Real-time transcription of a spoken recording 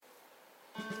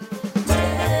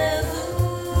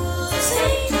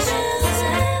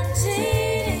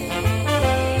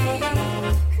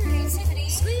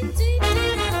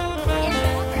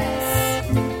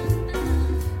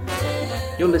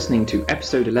listening to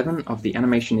episode 11 of the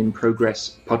Animation in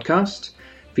Progress podcast,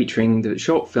 featuring the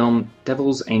short film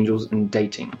Devils, Angels and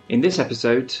Dating. In this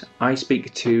episode, I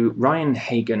speak to Ryan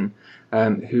Hagen,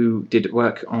 who did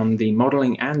work on the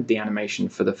modelling and the animation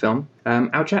for the film.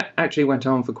 Our chat actually went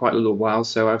on for quite a little while,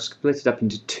 so I've split it up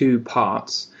into two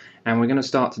parts. And we're going to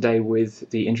start today with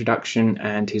the introduction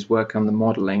and his work on the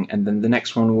modelling, and then the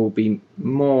next one will be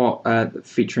more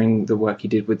featuring the work he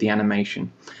did with the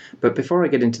animation. But before I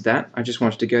get into that, I just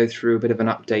wanted to go through a bit of an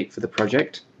update for the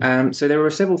project. So there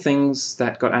were several things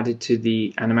that got added to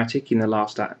the animatic in the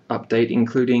last update,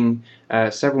 including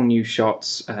several new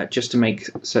shots just to make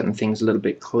certain things a little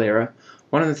bit clearer.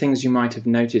 One of the things you might have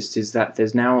noticed is that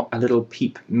there's now a little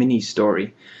Peep mini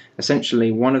story.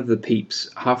 Essentially, one of the Peeps,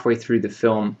 halfway through the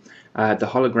film, the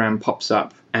hologram pops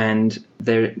up and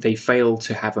they fail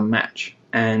to have a match.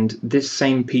 And this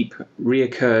same Peep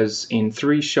reoccurs in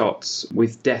 3 shots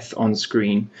with death on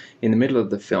screen in the middle of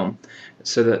the film,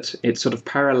 so that it sort of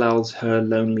parallels her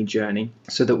lonely journey,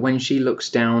 so that when she looks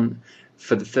down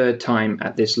for the 3rd time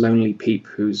at this lonely Peep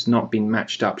who's not been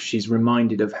matched up, she's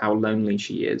reminded of how lonely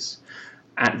she is.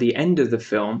 At the end of the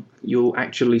film, you'll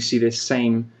actually see this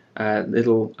same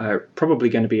little, probably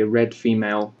going to be a red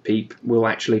female Peep, will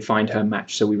actually find her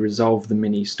match, so we resolve the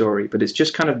mini story, but it's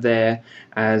just kind of there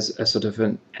as a sort of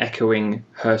an echoing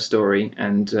her story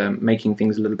and making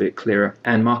things a little bit clearer,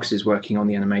 and Marcus is working on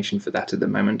the animation for that at the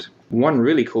moment. One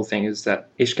really cool thing is that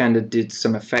Ishkander did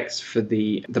some effects for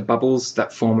the bubbles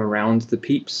that form around the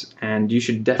Peeps, and you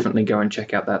should definitely go and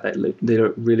check out that. They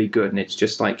look really good, and it's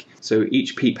just like, so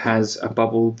each Peep has a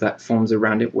bubble that forms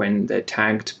around it when they're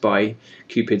tagged by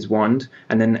Cupid's wand,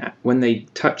 and then when they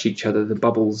touch each other, the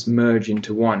bubbles merge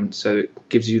into one, so it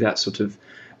gives you that sort of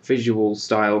visual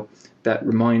style that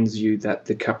reminds you that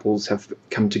the couples have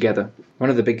come together. One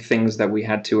of the big things that we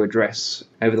had to address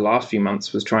over the last few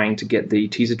months was trying to get the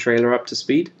teaser trailer up to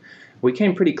speed. We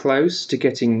came pretty close to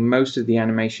getting most of the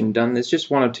animation done. There's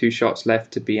just 1 or 2 shots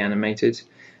left to be animated,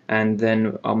 and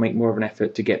then I'll make more of an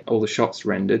effort to get all the shots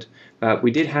rendered.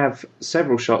 We did have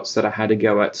several shots that I had to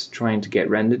go at trying to get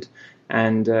rendered,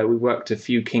 and we worked a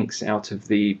few kinks out of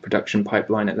the production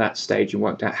pipeline at that stage and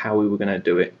worked out how we were going to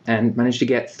do it, and managed to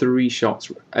get 3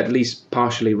 shots at least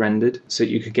partially rendered so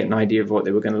you could get an idea of what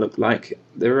they were going to look like.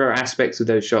 There are aspects of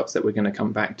those shots that we're going to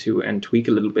come back to and tweak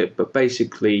a little bit, but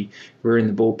basically we're in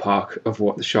the ballpark of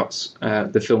what the shots,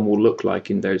 the film will look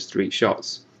like in those 3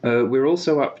 shots. We're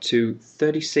also up to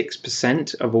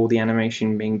 36% of all the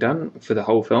animation being done for the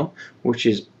whole film, which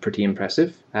is pretty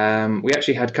impressive. We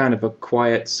actually had kind of a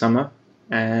quiet summer,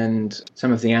 and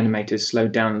some of the animators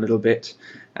slowed down a little bit,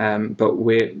 but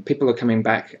people are coming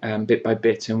back bit by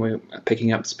bit, and we're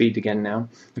picking up speed again now.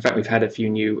 In fact, we've had a few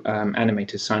new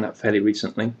animators sign up fairly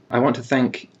recently. I want to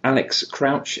thank Alex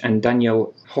Crouch and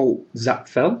Daniel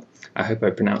Holzapfel, I hope I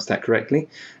pronounced that correctly,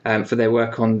 for their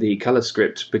work on the colour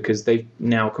script, because they've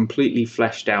now completely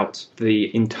fleshed out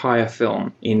the entire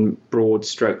film in broad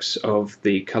strokes of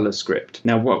the colour script.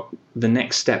 Now, what the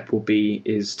next step will be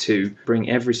is to bring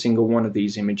every single one of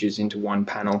these images into one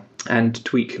panel and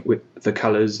tweak with the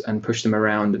colours and push them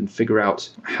around and figure out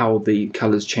how the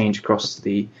colours change across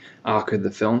the arc of the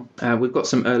film. We've got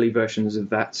some early versions of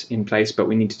that in place, but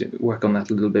we need to work on that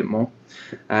a little bit more.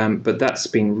 But that's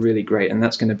been really great, and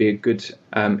that's going to be a good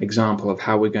example of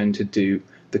how we're going to do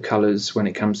the colours when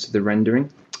it comes to the rendering.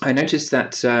 I noticed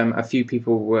that a few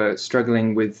people were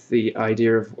struggling with the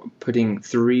idea of putting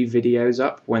 3 videos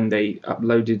up when they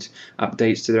uploaded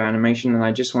updates to their animation, and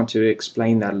I just want to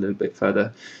explain that a little bit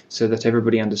further so that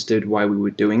everybody understood why we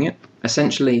were doing it.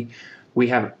 Essentially,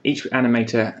 each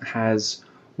animator has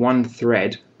 1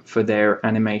 thread for their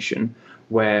animation,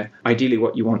 where ideally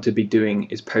what you want to be doing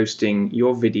is posting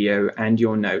your video and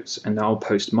your notes, and I'll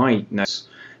post my notes.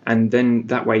 And then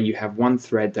that way you have 1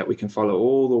 thread that we can follow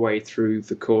all the way through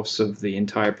the course of the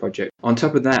entire project. On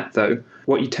top of that, though,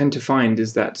 what you tend to find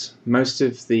is that most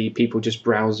of the people just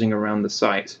browsing around the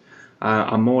site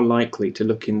are more likely to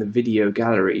look in the video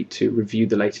gallery to review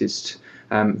the latest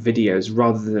videos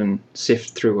rather than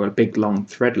sift through a big long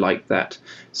thread like that.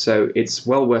 So it's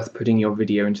well worth putting your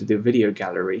video into the video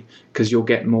gallery, because you'll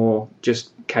get more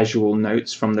just casual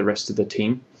notes from the rest of the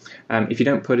team. If you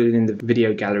don't put it in the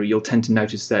video gallery, you'll tend to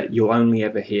notice that you'll only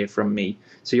ever hear from me.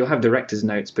 So you'll have director's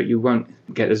notes, but you won't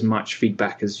get as much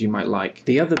feedback as you might like.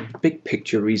 The other big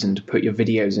picture reason to put your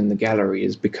videos in the gallery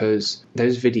is because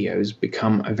those videos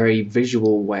become a very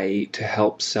visual way to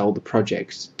help sell the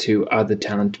project to other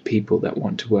talented people that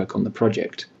want to work on the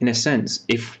project. In a sense,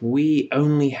 if we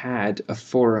only had a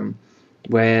forum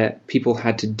where people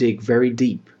had to dig very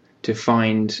deep to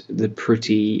find the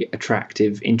pretty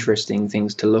attractive, interesting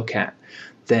things to look at,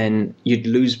 then you'd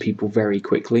lose people very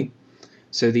quickly.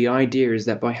 So the idea is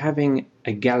that by having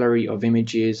a gallery of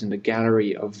images and a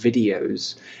gallery of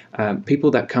videos,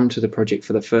 people that come to the project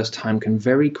for the first time can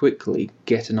very quickly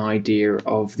get an idea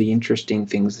of the interesting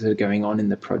things that are going on in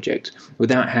the project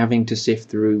without having to sift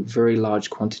through very large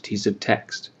quantities of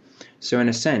text. So in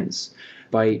a sense,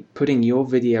 by putting your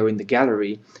video in the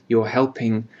gallery, you're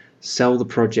helping sell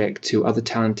the project to other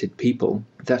talented people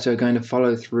that are going to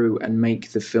follow through and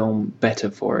make the film better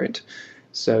for it.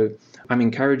 So I'm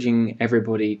encouraging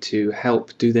everybody to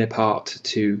help do their part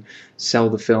to sell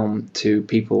the film to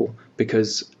people,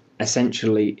 because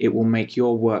essentially it will make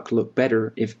your work look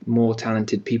better if more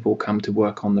talented people come to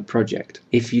work on the project.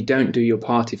 If you don't do your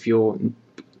part, if you're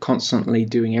constantly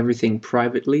doing everything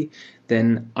privately,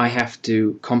 then I have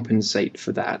to compensate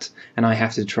for that, and I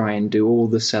have to try and do all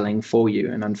the selling for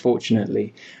you. And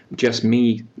unfortunately, just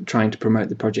me trying to promote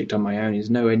the project on my own is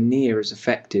nowhere near as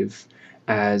effective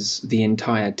as the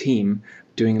entire team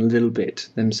doing a little bit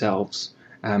themselves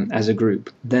as a group.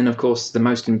 Then, of course, the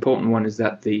most important one is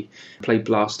that the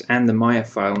PlayBlast and the Maya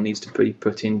file needs to be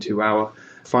put into our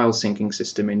file syncing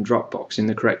system in Dropbox in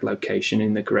the correct location,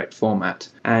 in the correct format.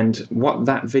 And what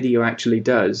that video actually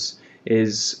does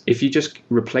is, if you just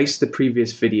replace the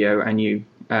previous video and you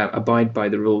abide by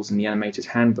the rules in the animator's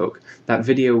handbook, that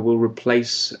video will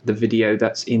replace the video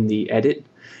that's in the edit,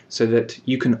 so that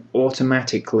you can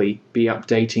automatically be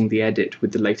updating the edit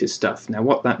with the latest stuff. Now,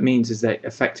 what that means is that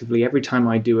effectively every time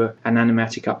I do an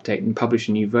animatic update and publish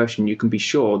a new version, you can be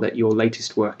sure that your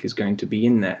latest work is going to be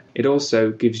in there. It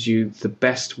also gives you the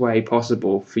best way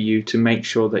possible for you to make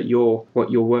sure that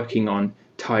what you're working on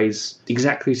ties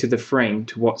exactly to the frame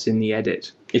to what's in the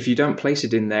edit. If you don't place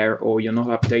it in there, or you're not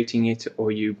updating it,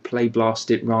 or you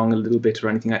PlayBlast it wrong a little bit or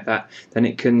anything like that, then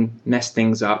it can mess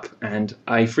things up, and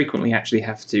I frequently actually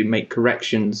have to make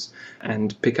corrections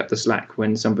and pick up the slack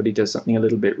when somebody does something a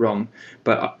little bit wrong.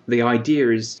 But the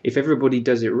idea is, if everybody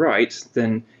does it right,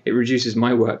 then it reduces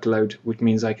my workload, which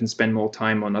means I can spend more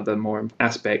time on other more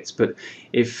aspects. But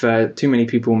if too many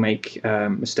people make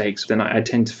mistakes, then I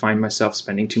tend to find myself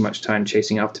spending too much time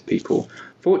chasing after people.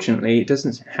 Fortunately, it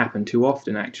doesn't happen too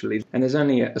often, actually, and there's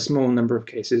only a small number of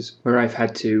cases where I've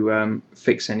had to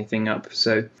fix anything up,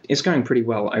 so it's going pretty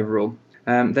well overall.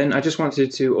 Then I just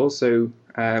wanted to also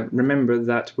remember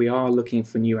that we are looking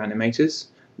for new animators.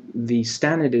 The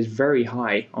standard is very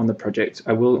high on the project,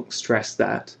 I will stress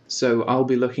that. So I'll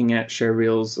be looking at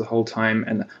showreels the whole time,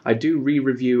 and I do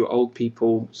re-review old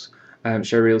people's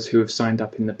showreels who have signed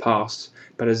up in the past,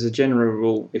 but as a general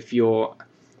rule, if you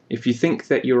think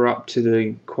that you're up to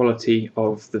the quality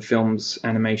of the film's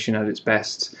animation at its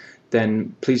best,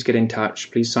 then please get in touch.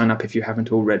 Please sign up if you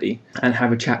haven't already, and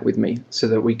have a chat with me so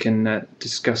that we can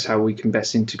discuss how we can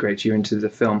best integrate you into the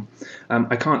film.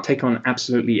 I can't take on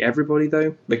absolutely everybody,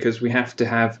 though, because we have to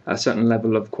have a certain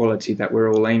level of quality that we're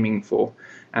all aiming for.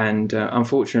 And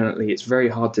unfortunately, it's very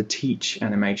hard to teach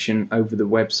animation over the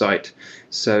website.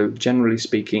 So generally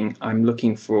speaking, I'm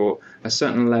looking for a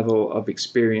certain level of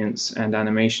experience and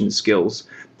animation skills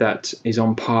that is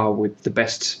on par with the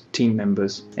best team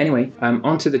members. Anyway,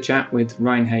 on to the chat with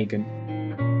Ryan Hagen.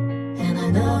 And I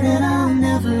know that I'll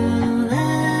never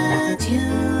let you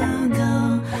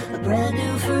go. A brand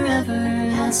new forever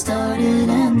has started,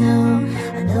 and now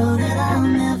I know that I'll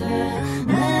never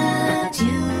let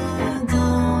you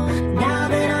go. Now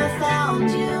that I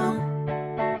found you.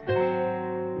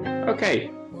 Okay,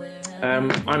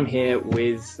 I'm here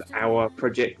with our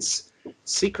project's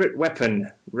secret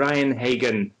weapon, Ryan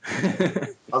Hagen.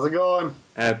 How's it going?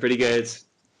 Pretty good.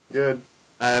 Good.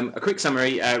 A quick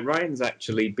summary, Ryan's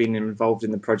actually been involved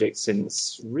in the project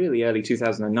since really early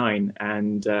 2009,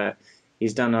 and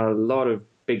he's done a lot of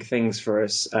big things for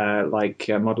us, like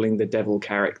modeling the devil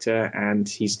character, and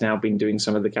he's now been doing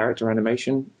some of the character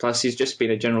animation. Plus, he's just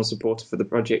been a general supporter for the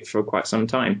project for quite some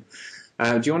time.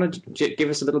 Do you want to give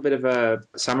us a little bit of a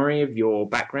summary of your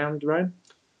background, Ryan?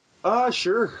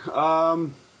 Sure.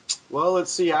 Well,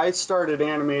 let's see. I started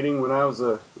animating when I was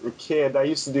a kid. I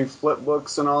used to do flip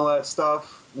books and all that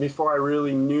stuff before I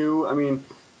really knew. I mean,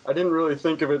 I didn't really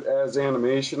think of it as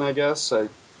animation, I guess. I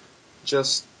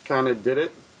just kind of did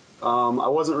it. I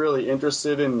wasn't really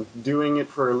interested in doing it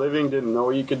for a living, didn't know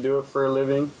you could do it for a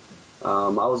living. I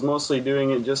was mostly doing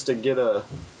it just to get a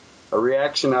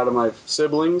reaction out of my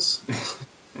siblings.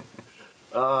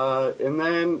 And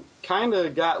then kind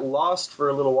of got lost for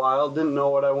a little while, didn't know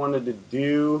what I wanted to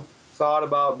do, thought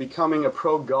about becoming a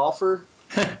pro golfer.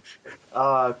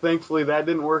 Thankfully that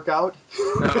didn't work out.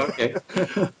 Oh, okay.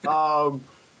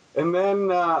 And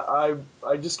then I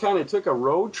just kind of took a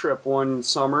road trip one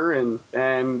summer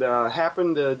and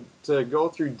happened to go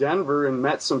through Denver and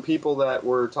met some people that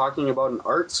were talking about an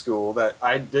art school that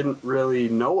I didn't really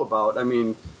know about. I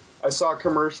mean, I saw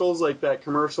commercials like that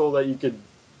commercial that you could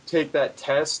take that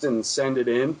test and send it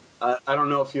in. I don't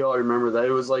know if you all remember that.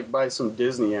 It was like by some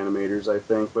Disney animators, I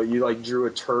think, but you like drew a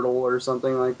turtle or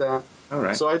something like that. All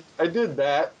right. So I did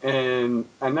that, and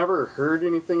I never heard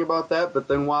anything about that. But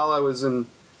then while I was in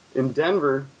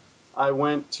Denver, I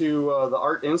went to the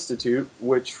Art Institute,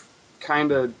 which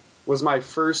kind of was my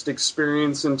first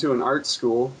experience into an art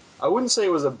school. I wouldn't say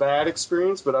it was a bad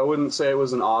experience, but I wouldn't say it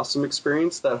was an awesome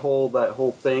experience. That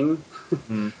whole thing.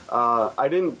 I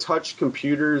didn't touch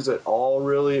computers at all,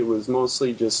 really. It was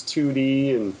mostly just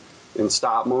 2D and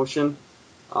stop motion.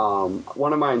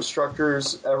 One of my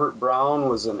instructors, Everett Brown,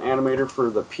 was an animator for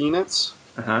the Peanuts,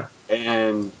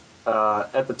 and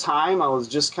at the time I was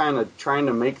just kind of trying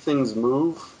to make things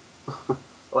move,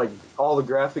 like all the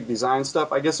graphic design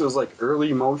stuff. I guess it was like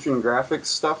early motion graphics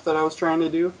stuff that I was trying to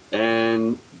do,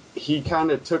 and he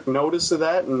kind of took notice of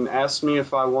that and asked me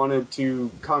if I wanted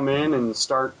to come in and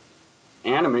start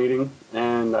animating,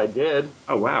 and I did.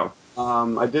 Oh, wow.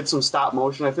 I did some stop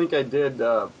motion. I think I did.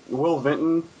 Will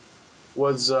Vinton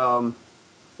was a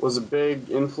big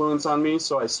influence on me,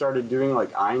 so I started doing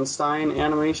like Einstein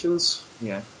animations.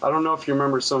 Yeah. I don't know if you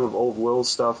remember some of old Will's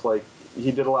stuff. Like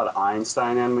he did a lot of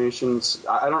Einstein animations.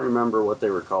 I don't remember what they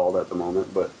were called at the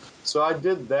moment, but so I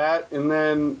did that, and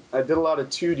then I did a lot of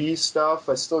 2D stuff.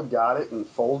 I still got it in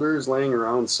folders laying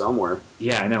around somewhere.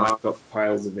 Yeah, I know. I've got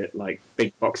piles of it, like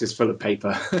big boxes full of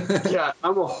paper. Yeah,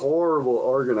 I'm a horrible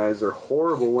organizer.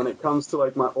 Horrible when it comes to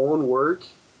like my own work.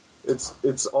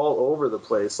 It's all over the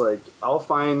place. Like I'll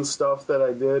find stuff that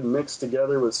I did mixed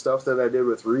together with stuff that I did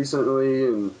with recently,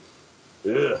 and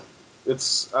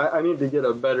I need to get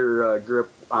a better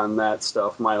grip on that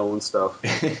stuff, my own stuff.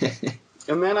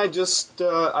 And then I just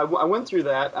I went through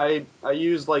that. I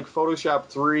used like Photoshop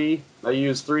 3. I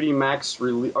used 3D Max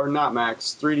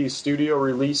 3D Studio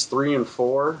Release 3 and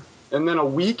 4. And then a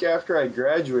week after I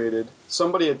graduated,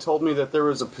 somebody had told me that there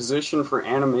was a position for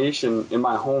animation in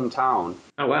my hometown.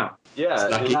 Oh, wow. Yeah,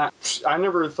 and I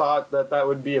never thought that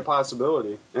would be a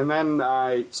possibility. And then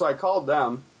I called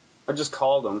them. I just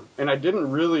called them, and I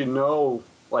didn't really know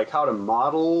like how to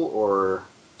model or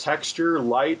texture,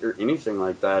 light, or anything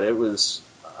like that.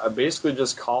 I basically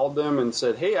just called them and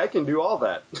said, "Hey, I can do all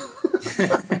that."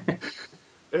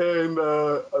 And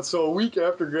so a week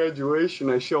after graduation,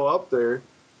 I show up there,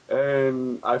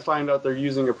 and I find out they're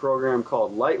using a program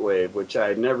called Lightwave, which I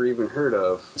had never even heard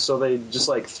of. So they just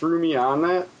like threw me on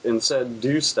that and said,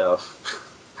 "Do stuff."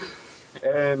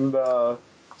 And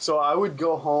so I would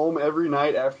go home every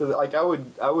night after that. Like I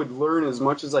would learn as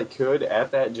much as I could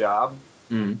at that job,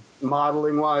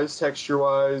 modeling wise, texture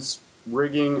wise,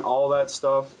 rigging, all that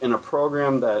stuff in a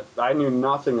program that I knew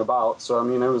nothing about. So I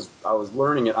mean, I was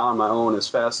learning it on my own as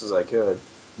fast as I could.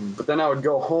 But then I would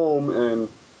go home, and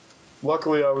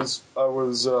luckily I was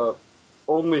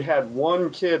only had one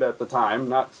kid at the time,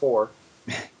 not four.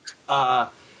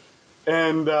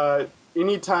 And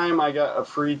anytime I got a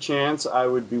free chance, I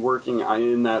would be working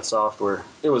in that software.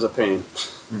 It was a pain.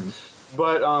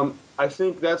 But I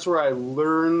think that's where I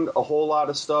learned a whole lot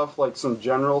of stuff, like some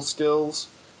general skills.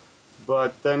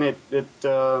 But then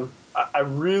I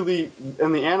really,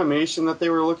 and the animation that they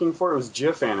were looking for, it was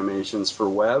GIF animations for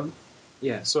web.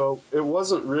 Yeah. So it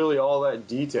wasn't really all that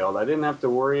detailed. I didn't have to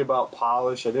worry about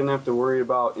polish. I didn't have to worry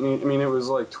about any. I mean, it was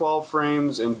like 12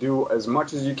 frames and do as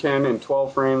much as you can in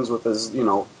 12 frames with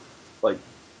like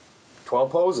 12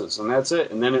 poses, and that's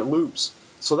it. And then it loops.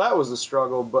 So that was a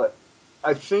struggle, but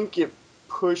I think it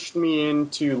pushed me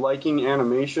into liking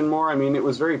animation more. I mean, it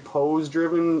was very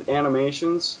pose-driven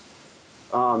animations.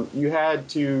 You had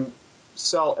to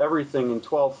sell everything in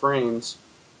 12 frames,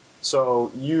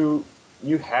 so you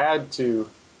had to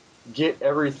get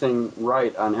everything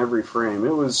right on every frame.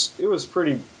 It was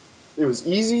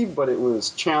easy, but it was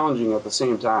challenging at the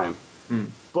same time.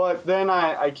 But then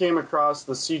I came across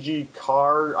the CG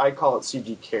Car. I call it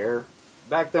CG Care.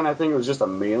 Back then, I think it was just a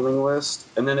mailing list,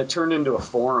 and then it turned into a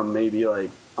forum maybe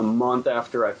like a month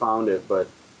after I found it. But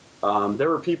there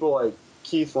were people like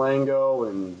Keith Lango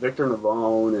and Victor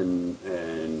Navone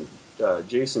and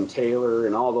Jason Taylor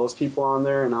and all those people on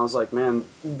there, and I was like, man,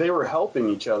 they were helping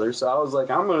each other. So I was like,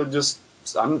 I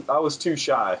was too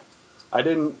shy. I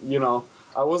didn't,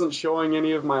 I wasn't showing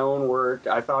any of my own work.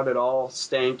 I thought it all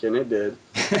stank, and it did.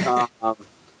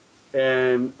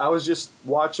 And I was just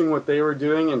watching what they were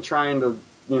doing and trying to,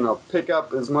 pick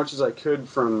up as much as I could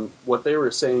from what they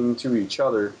were saying to each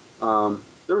other.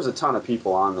 There was a ton of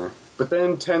people on there. But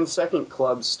then 10-second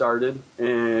clubs started,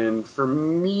 and for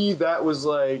me, that was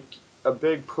like a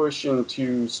big push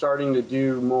into starting to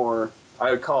do more,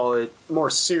 I would call it more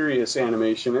serious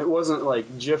animation. It wasn't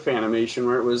like GIF animation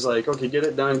where it was like, okay, get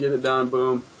it done,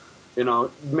 boom.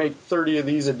 Make 30 of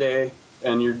these a day,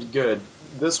 and you're good.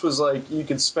 This was like you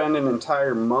could spend an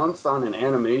entire month on an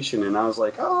animation, and I was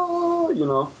like,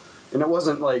 and it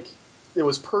wasn't like, it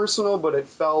was personal, but it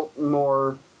felt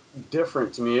more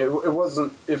different to me.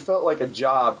 It felt like a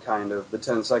job, kind of, the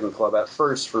 10-second club at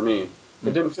first for me.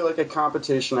 It didn't feel like a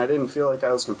competition. I didn't feel like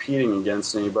I was competing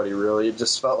against anybody, really. It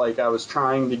just felt like I was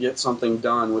trying to get something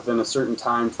done within a certain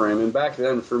time frame. And back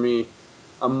then, for me,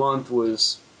 a month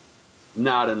was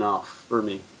not enough for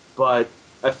me. But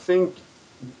I think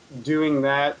doing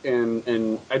that,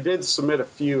 and I did submit a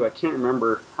few. I can't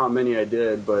remember how many I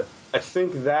did, but I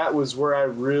think that was where I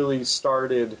really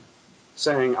started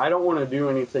saying, I don't want to do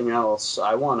anything else.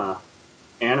 I want to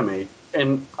animate.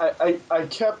 And I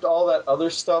kept all that other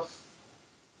stuff,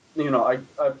 I in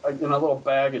a little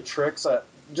bag of tricks,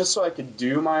 just so I could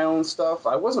do my own stuff.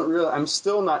 I'm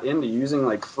still not into using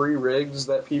like free rigs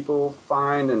that people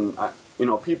find, and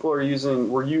people are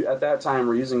using. At that time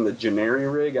were using the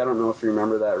Generi rig. I don't know if you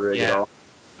remember that rig at all.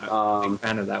 I'm a big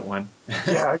fan of that one.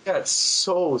 Yeah, I got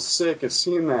so sick of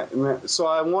seeing that. So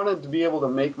I wanted to be able to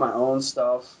make my own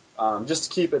stuff, just to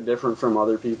keep it different from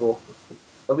other people.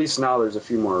 At least now there's a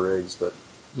few more rigs, but.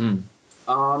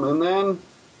 And then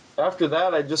after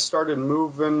that, I just started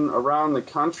moving around the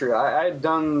country. I had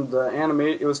done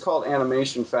it was called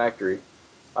Animation Factory.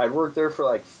 I'd worked there for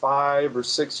like 5 or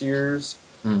 6 years.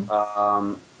 And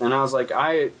I was like,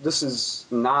 this is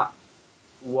not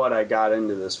what I got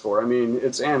into this for. I mean,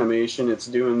 it's animation, it's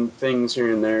doing things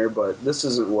here and there, but this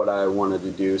isn't what I wanted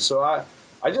to do. So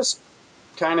I just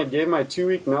kind of gave my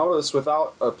 2-week notice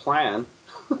without a plan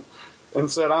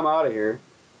and said, I'm out of here.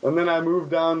 And then I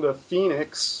moved down to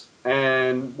Phoenix,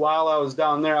 and while I was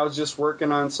down there, I was just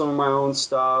working on some of my own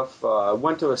stuff.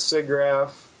 Went to a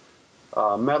SIGGRAPH,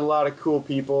 met a lot of cool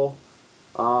people.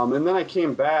 And then I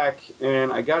came back,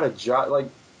 and I got a job. Like,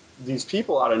 these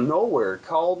people out of nowhere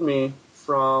called me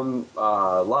from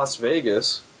Las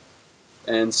Vegas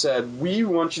and said, we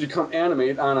want you to come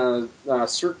animate on a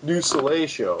Cirque du Soleil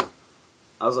show.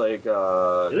 I was like,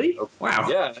 really? Wow.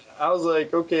 Yeah. I was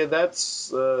like, okay,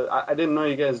 that's, I didn't know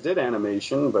you guys did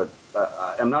animation, but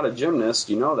I'm not a gymnast,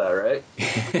 you know that, right?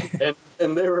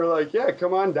 and they were like, yeah,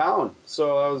 come on down.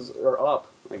 So I was, or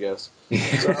up, I guess.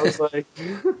 So I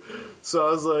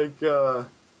was like,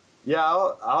 yeah,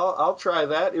 I'll try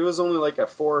that. It was only like a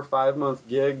 4 or 5 month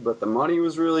gig, but the money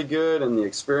was really good and the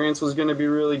experience was going to be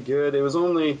really good.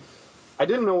 I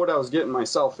didn't know what I was getting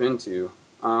myself into.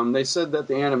 They said that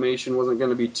the animation wasn't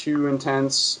going to be too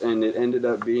intense, and it ended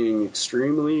up being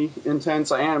extremely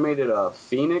intense. I animated a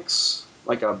phoenix,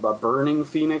 like a burning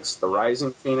phoenix, the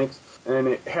rising phoenix, and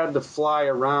it had to fly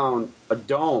around a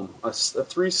dome, a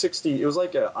 360. It was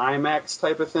like an IMAX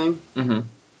type of thing. Mm-hmm.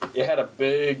 It had a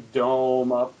big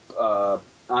dome up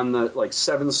on the, like,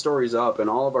 7 stories up,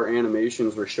 and all of our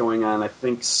animations were showing on, I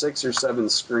think, 6 or 7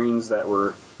 screens that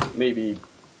were maybe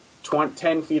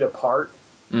 10 feet apart.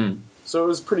 So it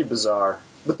was pretty bizarre.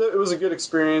 But it was a good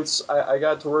experience. I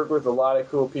got to work with a lot of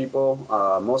cool people,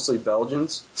 mostly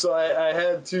Belgians. So I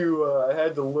had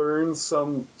to learn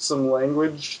some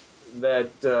language that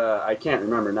I can't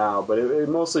remember now, but it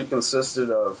mostly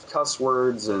consisted of cuss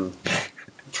words and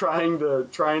trying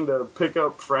to pick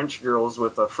up French girls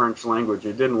with a French language.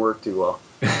 It didn't work too well.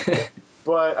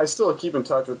 But I still keep in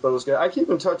touch with those guys. I keep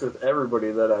in touch with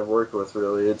everybody that I've worked with,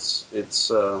 really. It's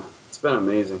been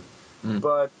amazing.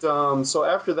 But so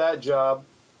after that job,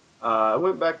 I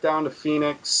went back down to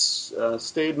Phoenix,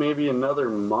 stayed maybe another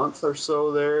month or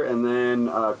so there, and then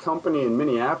a company in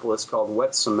Minneapolis called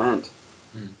Wet Cement,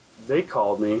 they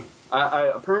called me.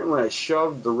 Apparently I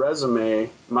shoved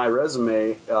my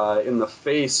resume in the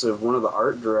face of one of the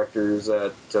art directors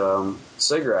at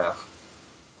SIGGRAPH.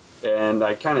 And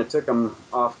I kind of took them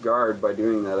off guard by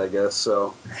doing that, I guess.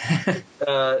 So,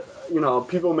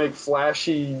 people make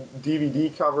flashy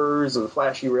DVD covers and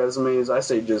flashy resumes. I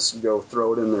say just go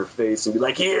throw it in their face and be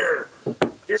like, here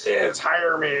it is,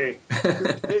 hire me.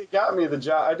 They got me the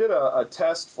job. I did a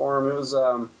test for him. It was,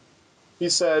 he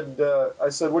said, I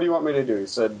said, what do you want me to do? He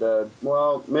said,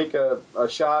 well, make a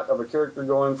shot of a character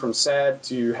going from sad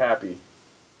to happy.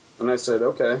 And I said,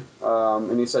 okay.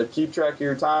 And he said, keep track of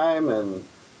your time and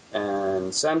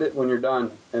send it when you're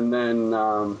done, and then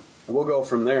we'll go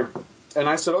from there. And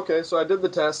I said, okay. So I did the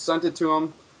test, sent it to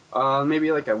them.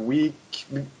 Maybe like a week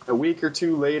or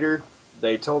two later,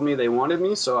 they told me they wanted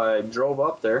me, so I drove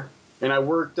up there. And I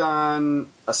worked on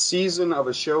a season of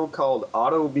a show called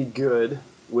Auto Be Good,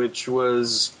 which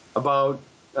was about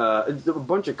a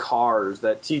bunch of cars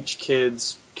that teach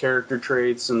kids character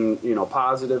traits and, you know,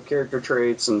 positive character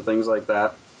traits and things like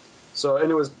that. So,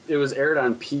 and it was aired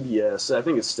on PBS. I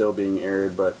think it's still being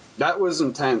aired, but that was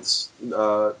intense. It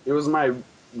was my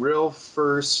real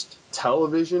first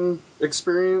television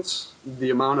experience.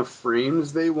 The amount of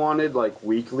frames they wanted, like,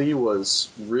 weekly was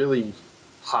really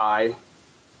high.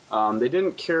 They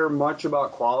didn't care much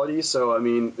about quality, so, I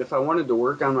mean, if I wanted to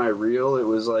work on my reel, it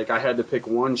was like I had to pick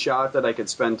one shot that I could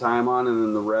spend time on, and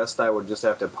then the rest I would just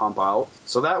have to pump out.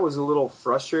 So that was a little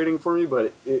frustrating for me,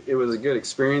 but it was a good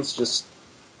experience. Just,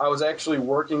 I was actually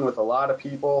working with a lot of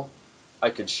people.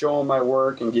 I could show them my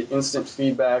work and get instant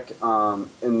feedback,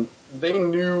 and they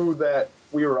knew that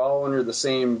we were all under the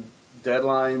same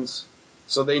deadlines,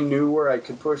 so they knew where I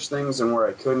could push things and where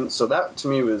I couldn't. So that, to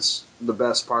me, was the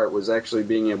best part, was actually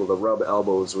being able to rub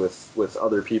elbows with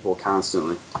other people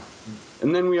constantly.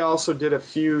 And then we also did a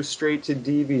few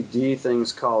straight-to-DVD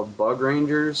things called Bug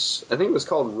Rangers. I think it was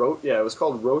called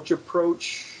Roach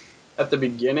Approach at the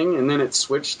beginning, and then it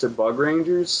switched to Bug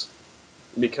Rangers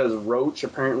because Roach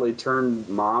apparently turned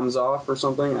moms off or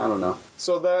something. I don't know.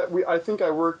 So I think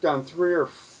I worked on 3 or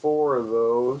 4 of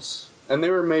those. And they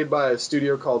were made by a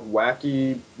studio called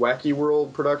Wacky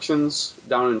World Productions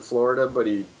down in Florida, but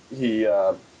he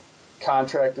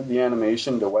contracted the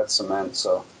animation to Wet Cement,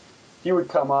 so he would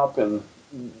come up and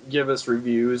give us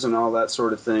reviews and all that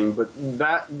sort of thing. But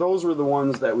those were the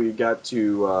ones that we got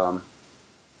to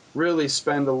really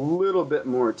spend a little bit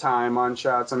more time on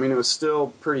shots. I mean, it was still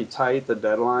pretty tight, the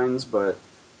deadlines, but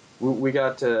we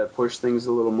got to push things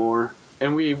a little more.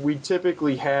 And we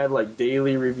typically had, like,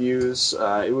 daily reviews.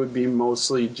 It would be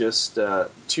mostly just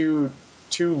two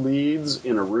leads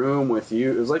in a room with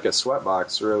you. It was like a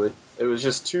sweatbox, really. It was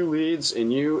just 2 leads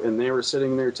and you, and they were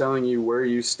sitting there telling you where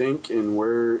you stink and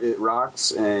where it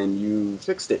rocks, and you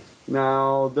fixed it.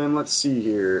 Now, then let's see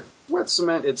here. Wet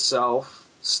Cement itself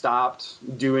stopped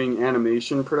doing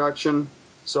animation production.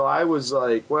 So I was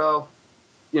like, well,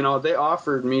 you know, they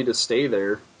offered me to stay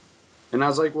there. And I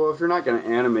was like, well, if you're not going to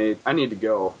animate, I need to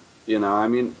go. You know, I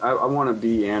mean, I want to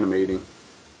be animating.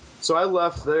 So I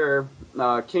left there,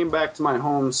 came back to my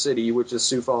home city, which is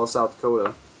Sioux Falls, South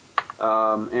Dakota,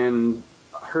 and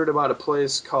heard about a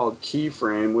place called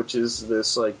Keyframe, which is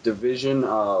this, like, division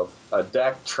of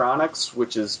Daktronics,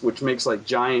 which makes, like,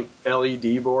 giant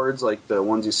LED boards, like the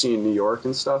ones you see in New York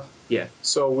and stuff. Yeah.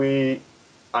 So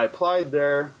I applied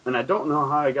there, and I don't know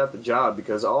how I got the job,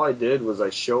 because all I did was I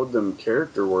showed them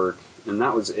character work, and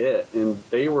that was it. And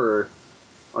they were,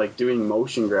 like, doing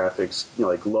motion graphics, you know,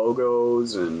 like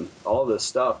logos and all this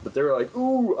stuff. But they were like,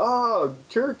 ooh,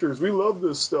 characters, we love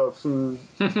this stuff. And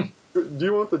do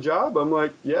you want the job? I'm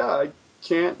like, yeah, I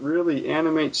can't really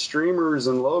animate streamers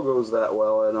and logos that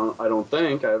well. I don't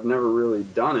think. I've never really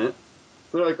done it.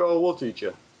 They're like, oh, we'll teach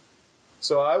you.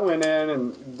 So I went in,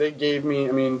 and they gave me,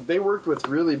 I mean, they worked with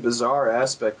really bizarre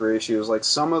aspect ratios. Like,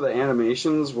 some of the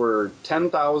animations were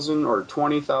 10,000 or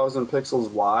 20,000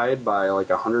 pixels wide by, like,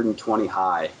 120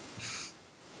 high.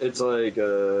 It's like,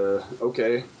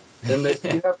 okay. And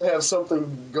you have to have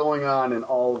something going on in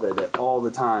all of it all the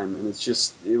time. And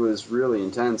it was really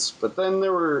intense. But then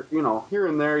there were, you know, here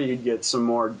and there you'd get some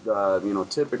more, you know,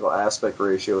 typical aspect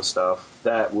ratio stuff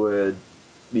that would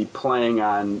be playing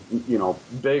on, you know,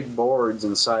 big boards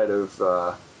inside of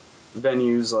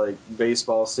venues like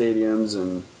baseball stadiums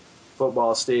and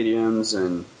football stadiums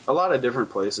and a lot of different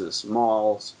places,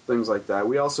 malls, things like that.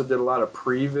 We also did a lot of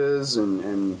previs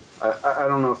and I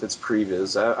don't know if it's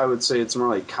previs. I would say it's more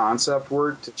like concept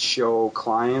work to show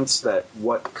clients that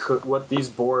what these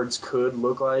boards could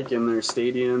look like in their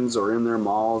stadiums or in their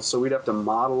malls. So we'd have to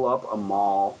model up a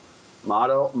mall,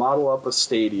 model up a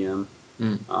stadium.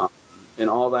 And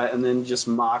all that, and then just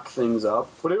mock things up.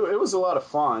 But it was a lot of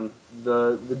fun.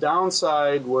 The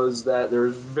downside was that there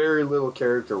was very little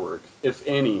character work, if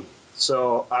any.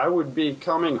 So I would be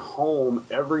coming home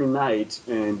every night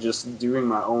and just doing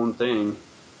my own thing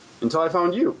until I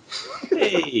found you.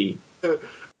 Hey!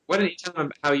 Why don't you tell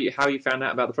them how you found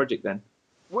out about the project then?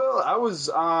 Well, I was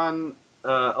on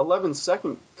 11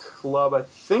 Second Club, I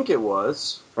think it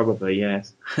was. Probably,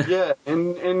 yes. Yeah,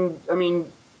 and I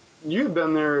mean, you've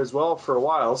been there as well for a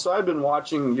while, so I've been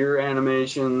watching your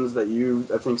animations that you,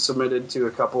 I think, submitted to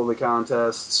a couple of the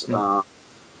contests.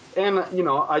 And, you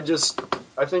know, I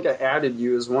think I added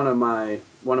you as one of my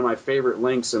favorite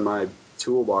links in my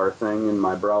toolbar thing in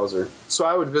my browser. So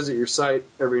I would visit your site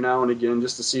every now and again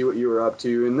just to see what you were up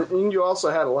to. And you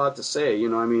also had a lot to say, you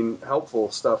know, I mean,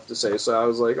 helpful stuff to say. So I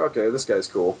was like, okay, this guy's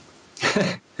cool.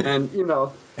 And, you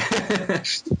know,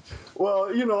 Well,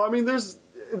 I mean,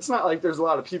 it's not like there's a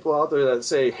lot of people out there that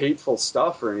say hateful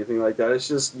stuff or anything like that. It's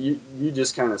just you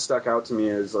just kind of stuck out to me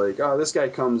as like, oh, this guy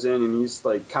comes in and he's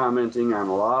like commenting on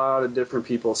a lot of different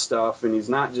people's stuff, and he's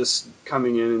not just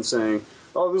coming in and saying,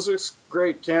 oh, this looks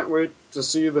great, can't wait to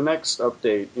see the next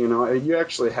update. You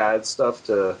actually had stuff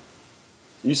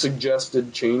you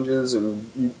suggested changes,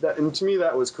 and to me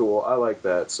that was cool. I like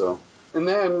that. So. And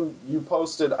then you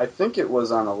posted, I think it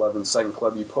was on 11 Second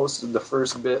Club, you posted the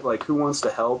first bit, like, who wants to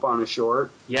help on a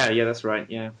short? Yeah, that's right,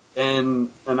 yeah. And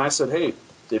I said, hey,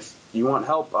 if you want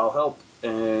help, I'll help.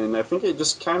 And I think it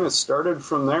just kind of started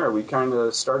from there. We kind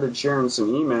of started sharing some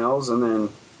emails, and then,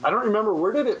 I don't remember,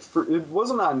 where did it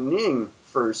wasn't on Ning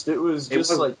first. It was just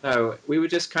No, we were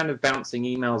just kind of bouncing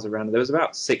emails around. There was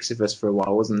about 6 of us for a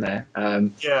while, wasn't there?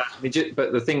 Yeah.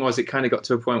 But the thing was, it kind of got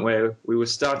to a point where we were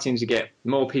starting to get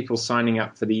more people signing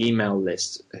up for the email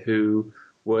list who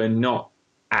were not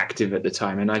active at the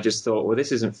time. And I just thought, well,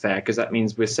 this isn't fair, because that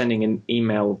means we're sending an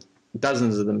email,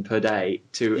 dozens of them per day,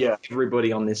 to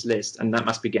everybody on this list, and that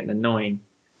must be getting annoying.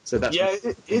 So that's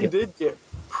it did get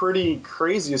pretty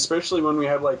crazy, especially when we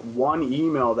had like one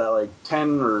email that like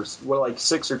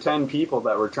 6 or 10 people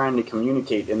that were trying to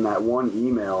communicate in that one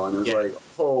email, and it was like,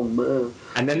 oh man.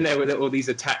 And then there were all these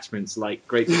attachments like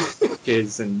great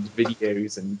pictures and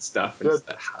videos and stuff. And 2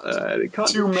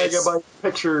 megabyte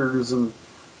pictures, and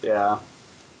it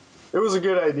was a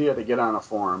good idea to get on a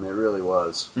forum. It really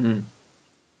was. Mm-hmm.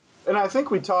 And I think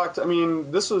we talked. I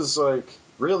mean, this was like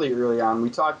really early on. We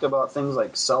talked about things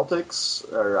like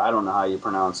Celtics, or I don't know how you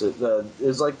pronounce it.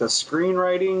 Is like the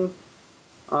screenwriting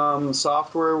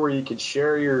software where you could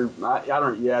share your.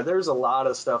 There's a lot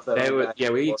of stuff that.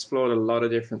 We explored a lot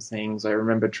of different things. I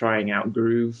remember trying out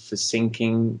Groove for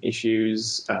syncing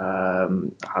issues. There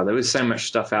was so much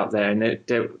stuff out there, and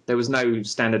there was no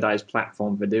standardized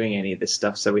platform for doing any of this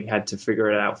stuff, so we had to figure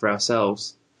it out for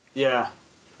ourselves. Yeah.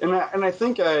 And I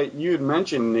think you had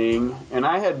mentioned Ning, and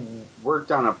I had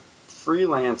worked on a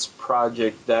freelance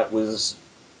project that was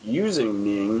using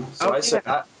Ning. So I said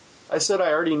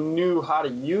I already knew how to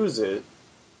use it.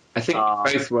 I think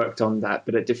we both worked on that,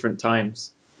 but at different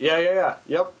times. Yeah.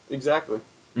 Yep, exactly.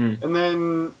 Mm. And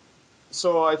then,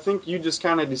 so I think you just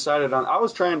kind of decided on. I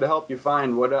was trying to help you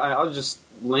find I was just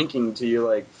linking to you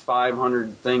like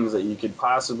 500 things that you could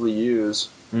possibly use.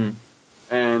 Mm.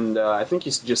 And I think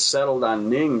you just settled on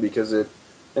Ning because it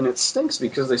stinks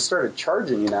because they started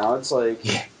charging you now. It's like...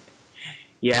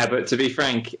 Yeah, but to be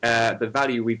frank, the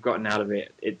value we've gotten out of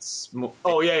it, it's more...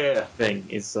 Oh, yeah. ...thing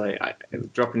is like,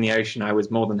 drop in the ocean, I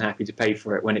was more than happy to pay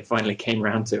for it when it finally came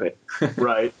around to it.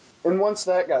 Right. And once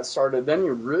that got started, then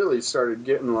you really started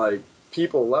getting, like,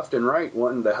 people left and right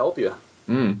wanting to help you.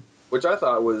 Mm. Which I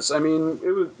thought was... I mean,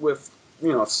 it was with,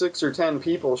 6 or 10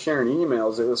 people sharing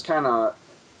emails, it was kind of...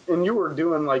 And you were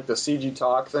doing like the CG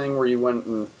Talk thing where you went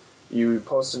and you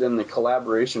posted in the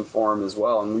collaboration forum as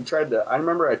well. And I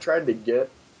remember I tried to get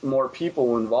more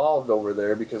people involved over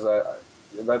there because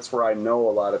that's where I know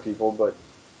a lot of people, but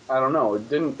I don't know. It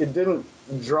didn't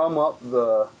drum up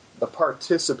the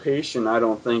participation, I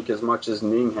don't think, as much as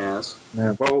Ning has.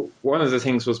 Yeah, well, one of the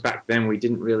things was back then we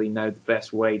didn't really know the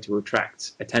best way to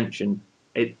attract attention.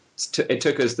 It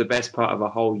took us the best part of a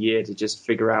whole year to just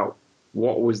figure out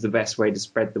what was the best way to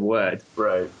spread the word.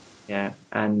 Right. Yeah,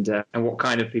 and what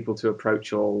kind of people to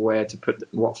approach, or where to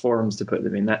what forums to put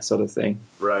them in, that sort of thing.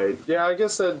 Right. Yeah, I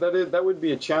guess that would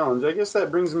be a challenge. I guess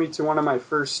that brings me to one of my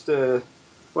first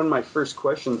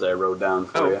questions I wrote down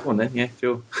for you. Oh, come on then. Yeah,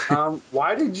 sure.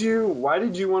 Why did you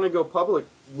want to go public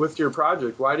with your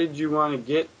project? Why did you want to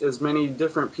get as many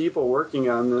different people working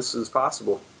on this as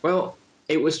possible? Well,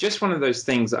 it was just one of those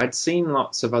things. I'd seen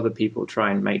lots of other people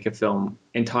try and make a film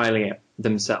entirely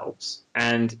themselves.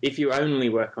 And if you only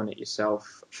work on it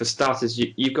yourself, for starters,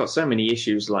 you've got so many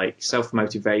issues like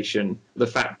self-motivation, the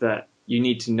fact that you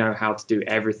need to know how to do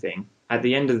everything. At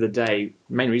the end of the day,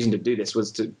 the main reason to do this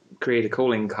was to create a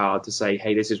calling card to say,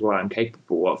 hey, this is what I'm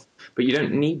capable of. But you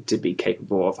don't need to be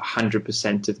capable of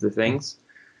 100% of the things.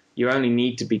 You only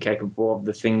need to be capable of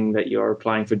the thing that you're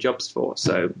applying for jobs for.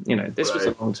 So, this was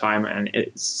a long time, and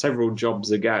it's several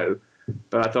jobs ago.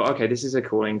 But I thought, okay, this is a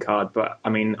calling card. But I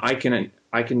mean, I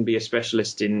can be a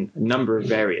specialist in a number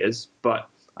of areas, but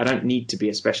I don't need to be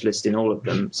a specialist in all of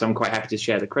them. So I'm quite happy to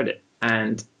share the credit.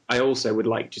 And I also would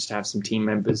like just to have some team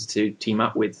members to team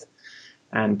up with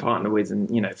and partner with, and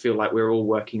feel like we're all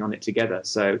working on it together.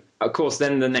 So of course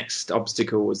then the next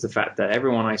obstacle was the fact that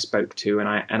everyone I spoke to, and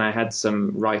I had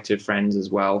some writer friends as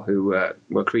well who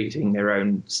were creating their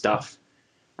own stuff,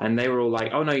 and they were all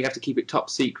like, oh no, you have to keep it top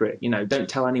secret, don't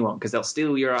tell anyone because they'll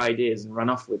steal your ideas and run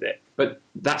off with it. But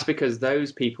that's because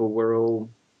those people were all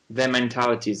their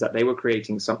mentality is that they were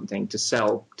creating something to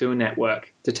sell to a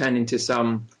network, to turn into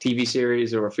some TV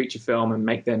series or a feature film and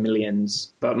make their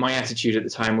millions. But my attitude at the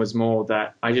time was more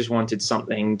that I just wanted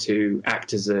something to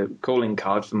act as a calling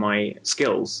card for my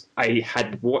skills. I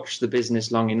had watched the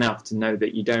business long enough to know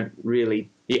that you don't really...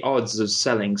 The odds of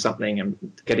selling something and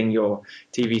getting your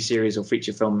TV series or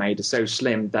feature film made are so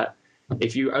slim that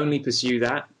if you only pursue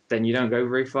that, then you don't go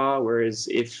very far. Whereas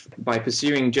if by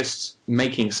pursuing just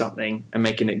making something and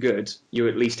making it good, you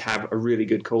at least have a really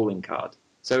good calling card.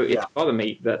 So it bothered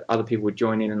me that other people would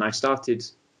join in, and I started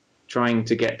trying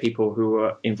to get people who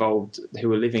were involved, who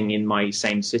were living in my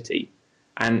same city.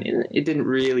 And it didn't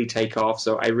really take off,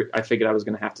 so I figured I was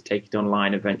going to have to take it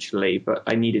online eventually, but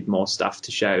I needed more stuff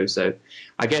to show. So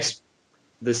I guess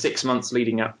the 6 months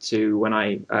leading up to when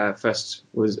I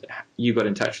you got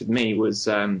in touch with me was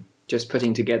just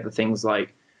putting together things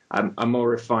like a more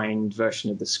refined version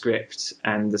of the script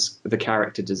and the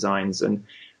character designs. And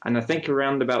I think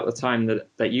around about the time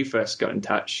that you first got in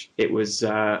touch, it was,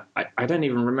 I don't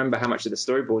even remember how much of the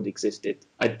storyboard existed.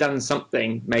 I'd done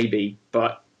something, maybe,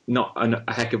 but not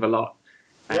a heck of a lot.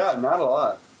 Yeah, not a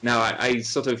lot. No, I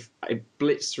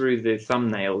blitzed through the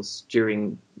thumbnails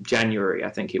during January, I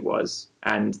think it was,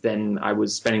 and then I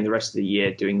was spending the rest of the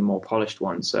year doing the more polished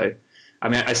ones. So, I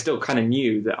mean, I still kind of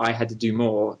knew that I had to do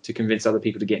more to convince other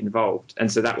people to get involved, and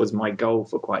so that was my goal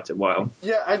for quite a while.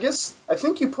 Yeah, I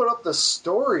think you put up the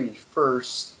story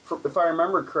first, if I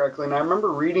remember correctly, and I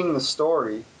remember reading the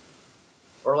story,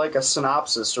 or like a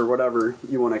synopsis or whatever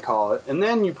you want to call it, and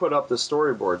then you put up the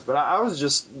storyboards. But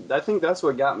I think that's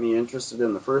what got me interested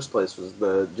in the first place, was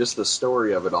just the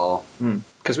story of it all.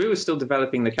 Because we were still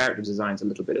developing the character designs a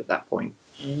little bit at that point.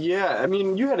 Yeah, I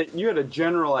mean, you had a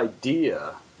general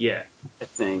idea. Yeah, I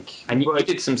think, and you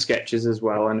did some sketches as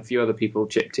well, and a few other people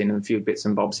chipped in, and a few bits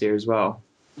and bobs here as well.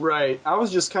 Right, I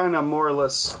was just kind of more or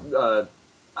less.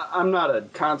 I'm not a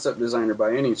concept designer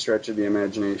by any stretch of the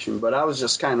imagination, but I was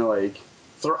just kind of like.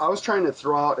 I was trying to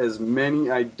throw out as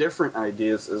many different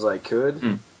ideas as I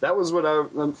could. That was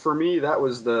what for me, that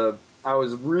was I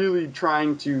was really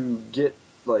trying to get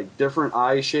like different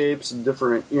eye shapes,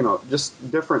 different,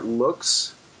 just different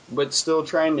looks, but still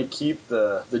trying to keep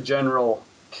the general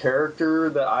character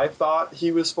that I thought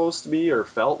he was supposed to be, or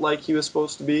felt like he was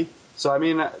supposed to be. So, I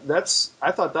mean,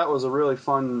 I thought that was a really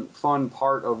fun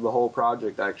part of the whole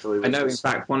project, actually. I know, in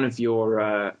fact,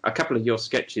 a couple of your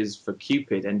sketches for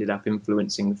Cupid ended up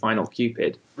influencing the final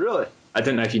Cupid. Really? I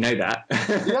don't know if you know that.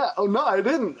 Yeah, oh no, I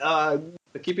didn't.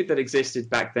 The Cupid that existed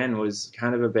back then was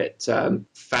kind of a bit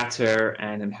fatter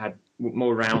and had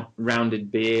more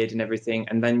rounded beard and everything.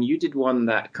 And then you did one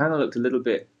that kind of looked a little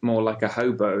bit more like a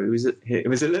hobo. It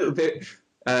was a little bit...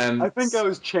 I think I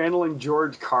was channeling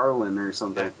George Carlin or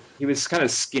something. He was kind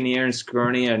of skinnier and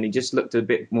scrawnier, and he just looked a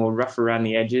bit more rough around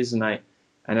the edges. And I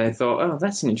thought, oh,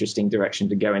 that's an interesting direction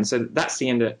to go in. So that's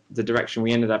the direction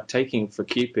we ended up taking for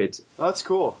Cupid. That's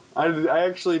cool. I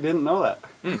actually didn't know that.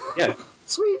 Yeah.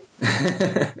 Sweet.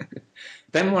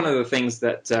 Then one of the things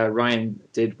that Ryan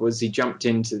did was he jumped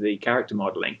into the character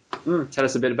modeling. Tell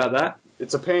us a bit about that.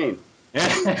 It's a pain.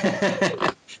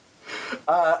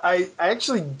 I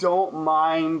actually don't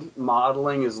mind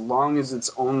modeling as long as it's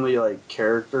only like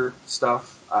character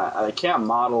stuff. I can't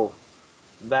model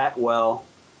that well.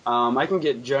 I can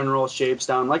get general shapes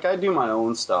down. Like I do my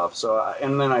own stuff.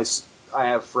 And then I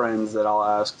have friends that I'll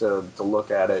ask to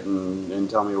look at it and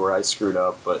tell me where I screwed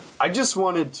up. But I just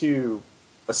wanted to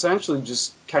essentially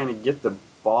just kind of get the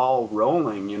ball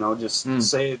rolling, just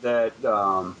say that,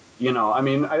 I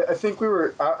mean, I think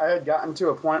I had gotten to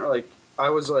a point where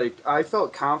I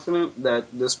felt confident that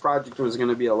this project was going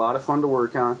to be a lot of fun to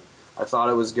work on. I thought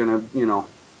it was going to,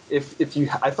 if you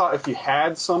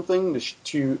had something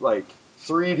to like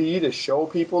 3D to show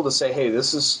people to say, hey,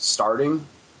 this is starting,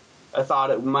 I thought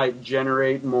it might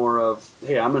generate more of,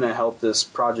 hey, I'm going to help this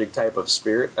project type of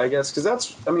spirit, I guess, because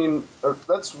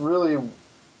that's really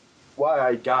why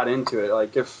I got into it.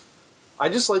 Like, if I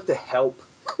just like to help,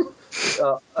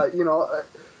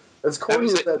 as corny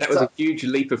as that was a huge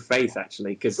leap of faith,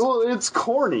 actually. Well, it's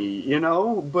corny,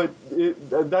 but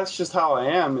that's just how I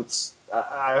am.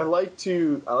 I like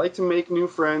to make new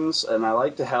friends, and I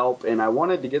like to help, and I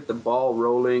wanted to get the ball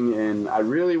rolling, and I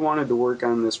really wanted to work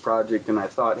on this project, and I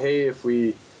thought, hey, if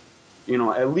we,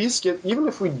 at least even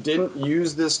if we didn't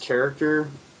use this character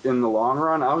in the long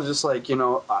run, I was just like,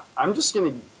 I'm just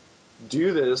going to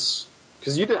do this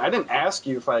Because I didn't ask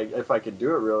you if I could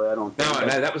do it. Really, I don't. No, think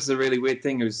no, that was the really weird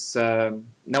thing. It was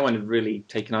no one had really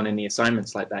taken on any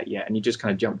assignments like that yet, and you just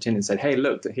kind of jumped in and said, "Hey,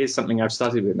 look, here's something I've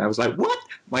started with." And I was like, "What?"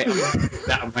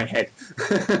 Out of my head.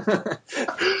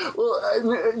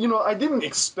 Well, I didn't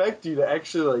expect you to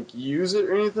actually like use it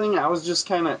or anything. I was just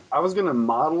I was gonna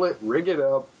model it, rig it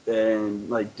up, and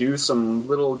like do some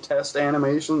little test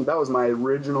animation. That was my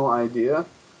original idea.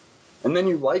 And then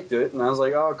you liked it, and I was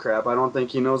like, oh, crap, I don't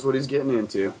think he knows what he's getting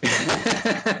into.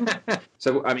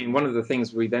 So, I mean, one of the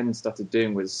things we then started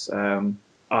doing was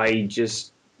I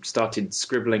just started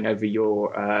scribbling over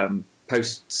your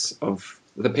posts of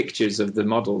the pictures of the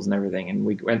models and everything, and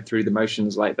we went through the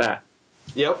motions like that.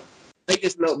 Yep. Make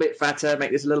this a little bit fatter, make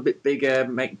this a little bit bigger,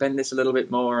 bend this a little bit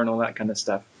more, and all that kind of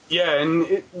stuff. Yeah,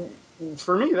 and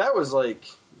for me, that was like...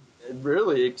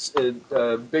 really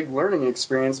a big learning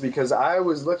experience because I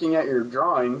was looking at your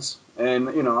drawings and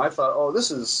I thought, oh,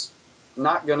 this is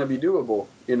not going to be doable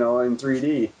in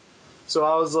 3D. So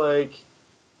I was like,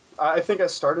 I think I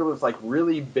started with like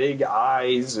really big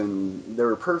eyes and they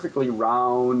were perfectly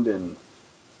round and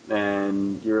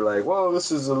you're like, whoa,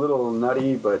 this is a little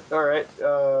nutty, but all right.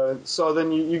 So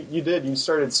then you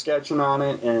started sketching on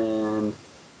it, and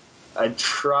I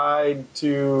tried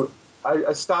to.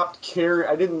 I stopped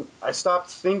caring. I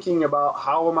stopped thinking about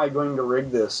how am I going to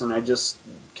rig this, and I just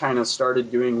kind of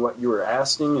started doing what you were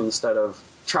asking instead of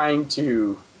trying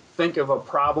to think of a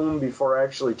problem before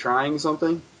actually trying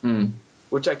something,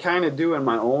 which I kind of do in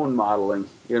my own modeling.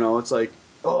 It's like,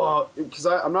 because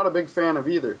I'm not a big fan of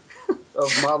either, of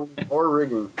modeling or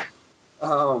rigging.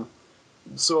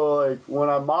 So like when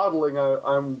I'm modeling,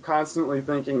 I'm constantly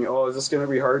thinking, oh, is this going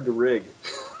to be hard to rig?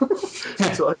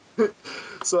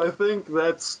 So I think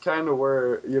that's kind of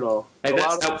where, Hey,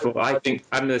 that's helpful. I think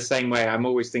I'm the same way. I'm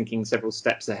always thinking several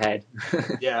steps ahead.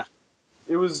 Yeah.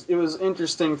 It was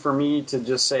interesting for me to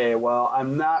just say, well,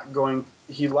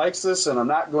 he likes this and I'm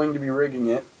not going to be rigging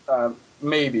it,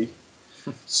 maybe.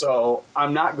 So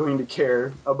I'm not going to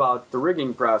care about the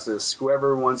rigging process.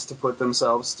 Whoever wants to put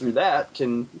themselves through that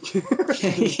can do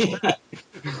that.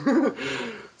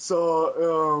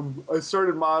 So I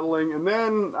started modeling, and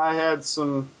then I had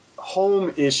some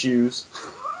home issues,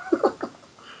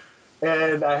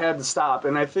 and I had to stop.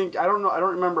 And I don't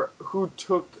remember who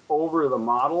took over the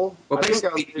model. Well,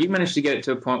 basically, you managed to get it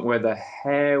to a point where the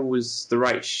hair was the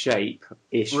right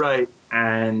shape-ish, right,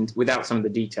 and without some of the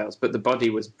details, but the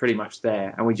body was pretty much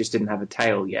there, and we just didn't have a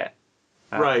tail yet.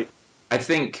 Right. I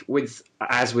think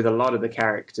as with a lot of the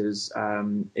characters,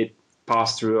 it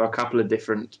passed through a couple of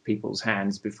different people's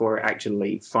hands before it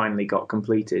actually finally got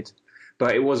completed.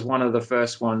 But it was one of the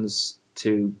first ones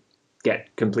to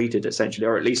get completed, essentially,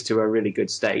 or at least to a really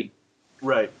good state.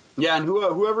 Right. Yeah, and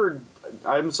whoever,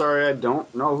 I'm sorry, I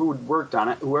don't know who worked on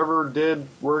it. Whoever did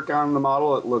work on the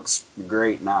model, it looks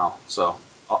great now. So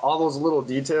all those little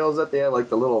details that they had, like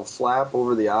the little flap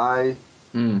over the eye,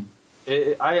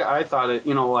 I thought it,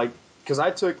 because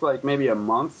I took like maybe a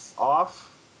month off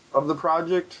of the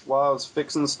project while I was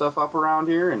fixing stuff up around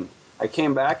here, and I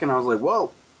came back and I was like,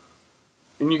 whoa.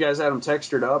 And you guys had them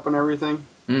textured up and everything.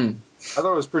 I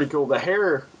thought it was pretty cool. The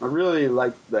hair, I really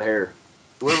liked the hair.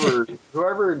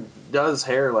 Whoever does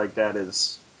hair like that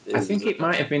is I think it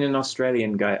might have been an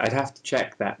Australian guy. I'd have to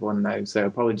check that one, though, so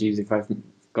apologies if I've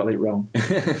got it wrong.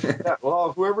 Yeah,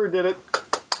 well, whoever did it.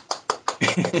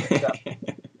 Yeah.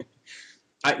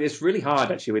 It's really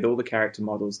hard, actually, with all the character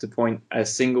models to point a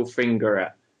single finger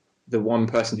at the one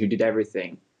person who did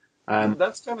everything.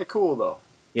 That's kind of cool, though.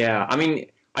 Yeah, I mean,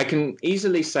 I can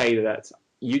easily say that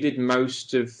you did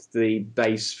most of the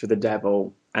base for the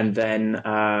Devil, and then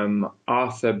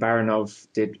Arthur Baranov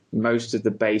did most of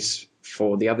the base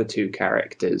for the other two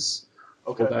characters.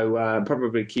 Okay. Although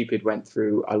probably Cupid went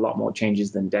through a lot more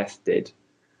changes than Death did.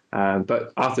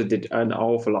 But Arthur did an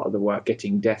awful lot of the work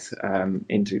getting Death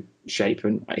into shape,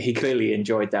 and he clearly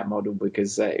enjoyed that model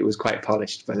because it was quite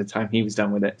polished by the time he was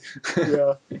done with it.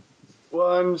 Yeah.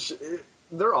 Well, and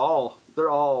they're all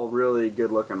really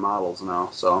good-looking models now,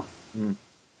 so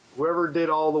whoever did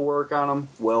all the work on them,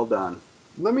 well done.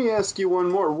 Let me ask you one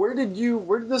more. Where did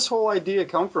this whole idea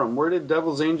come from? Where did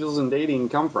Devil's Angels and Dating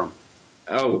come from?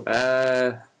 Oh,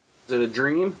 is it a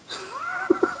dream?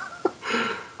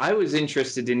 I was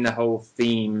interested in the whole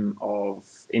theme of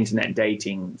internet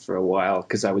dating for a while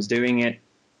because I was doing it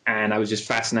and I was just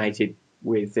fascinated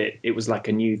with it. It was like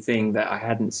a new thing that I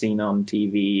hadn't seen on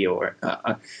TV or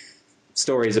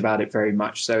stories about it very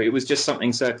much. So it was just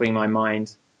something circling my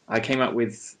mind. I came up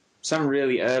with some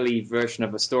really early version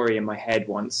of a story in my head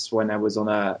once when I was on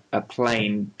a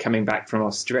plane coming back from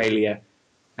Australia.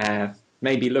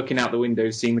 maybe looking out the window,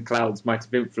 seeing the clouds might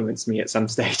have influenced me at some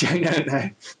stage. I don't know.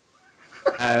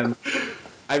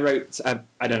 I wrote,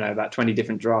 I don't know, about 20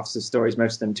 different drafts of stories,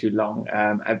 most of them too long,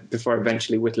 before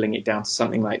eventually whittling it down to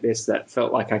something like this that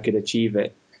felt like I could achieve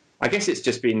it. I guess it's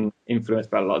just been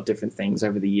influenced by a lot of different things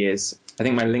over the years. I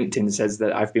think my LinkedIn says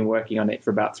that I've been working on it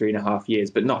for about 3.5 years,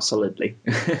 but not solidly.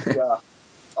 Yeah,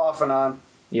 off and on.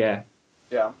 Yeah.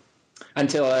 Yeah.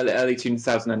 Until early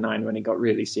 2009 when it got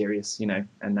really serious, you know,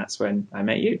 and that's when I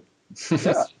met you.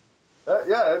 Yeah.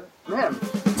 Yeah, man.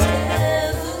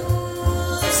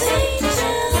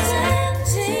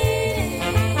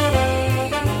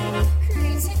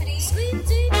 Creativity, sweet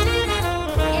deep in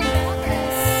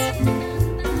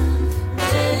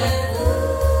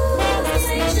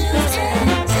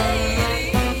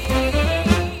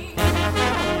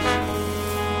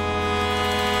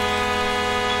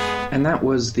And that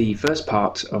was the first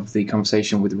part of the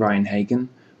conversation with Ryan Hagan.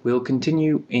 We'll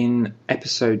continue in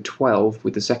episode 12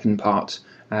 with the second part,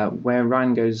 where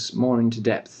Ryan goes more into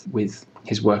depth with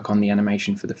his work on the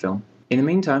animation for the film. In the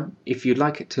meantime, if you'd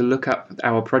like to look up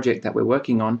our project that we're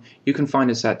working on, you can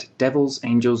find us at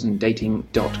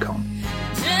devilsangelsandating.com.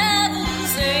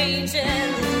 Devil's angels.